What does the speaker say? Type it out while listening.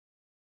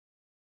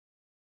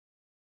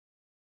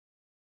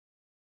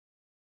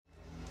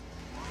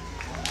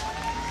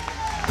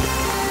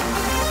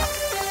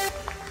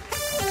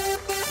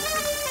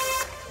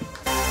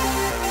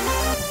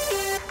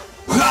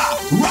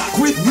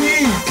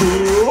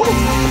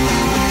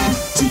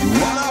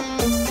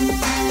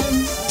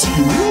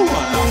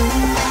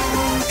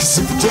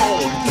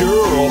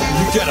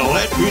gotta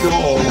let me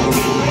know.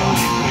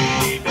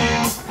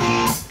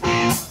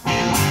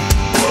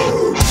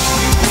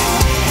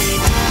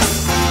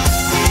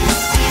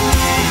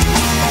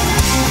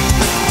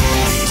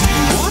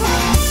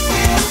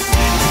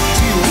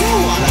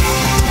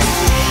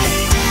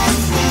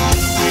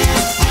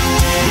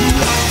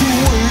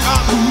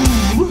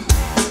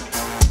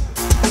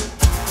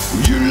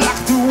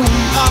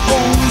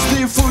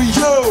 For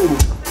you,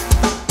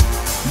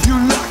 you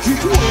like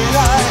it when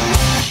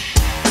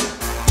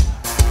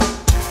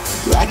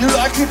and you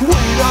like it when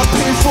I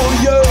pay for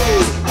you.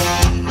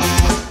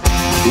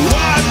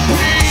 I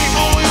pay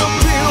all your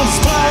bills,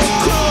 my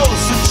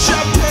clothes, and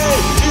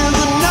champagne in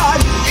the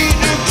night, in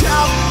a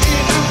cab,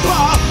 in a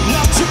bar,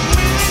 not to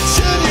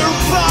mention your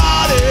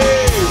body.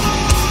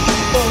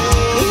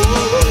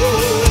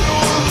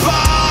 Your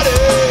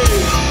body.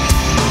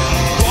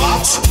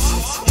 What?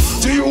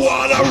 Do you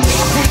wanna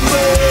rock with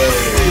me?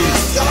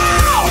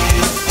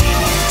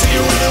 Do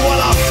you really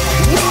wanna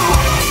rock?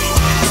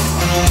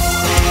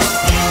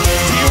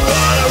 Do you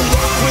wanna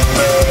rock with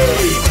me?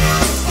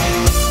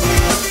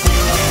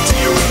 Do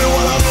you really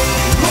wanna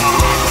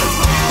rock?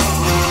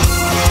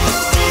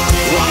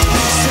 Rock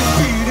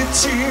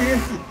stupidity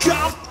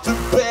got the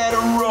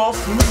better of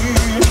me.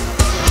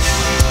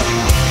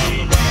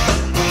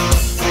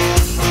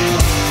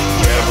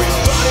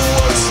 Everybody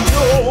wants to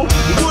know,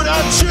 would I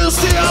choose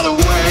the other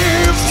way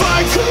if I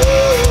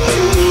could?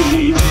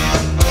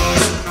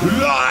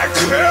 Like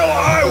hell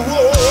I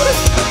would.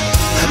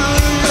 Do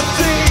you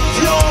think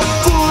you're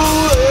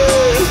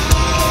fooling?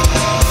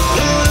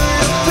 Do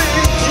you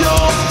think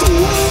you're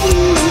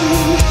fooling?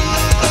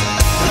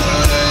 Do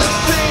you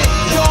think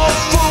you're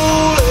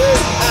fooling?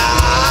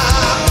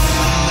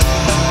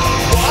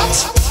 What?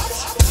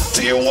 Do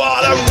you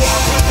wanna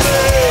rock with me?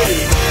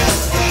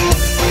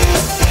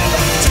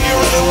 Do you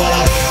really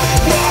wanna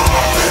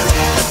rock?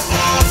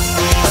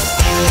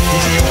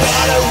 Do you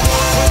wanna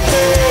rock with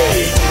me?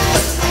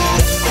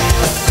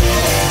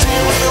 Do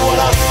you really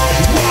wanna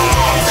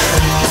rock?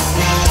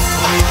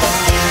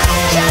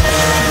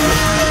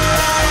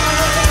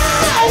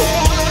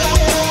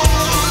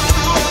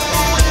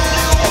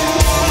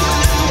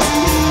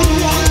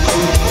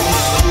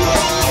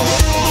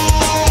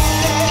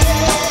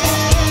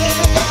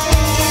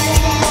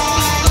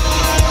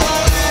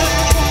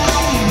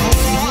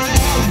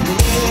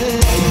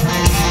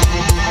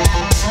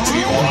 Do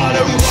you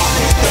wanna rock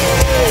with me?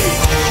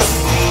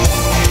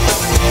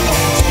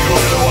 Do you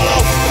really wanna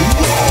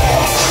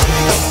rock?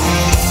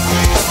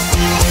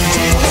 Do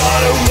you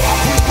wanna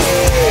rock with me?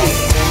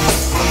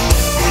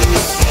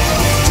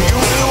 Do you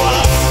really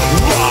wanna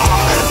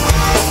rock?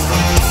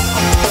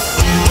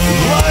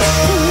 Let's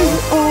pay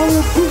all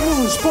the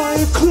bills, buy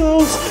your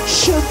clothes,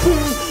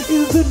 champagne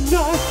in the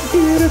night,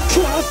 in a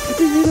club,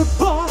 in a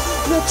bar,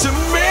 not to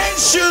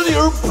mention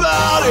your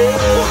body.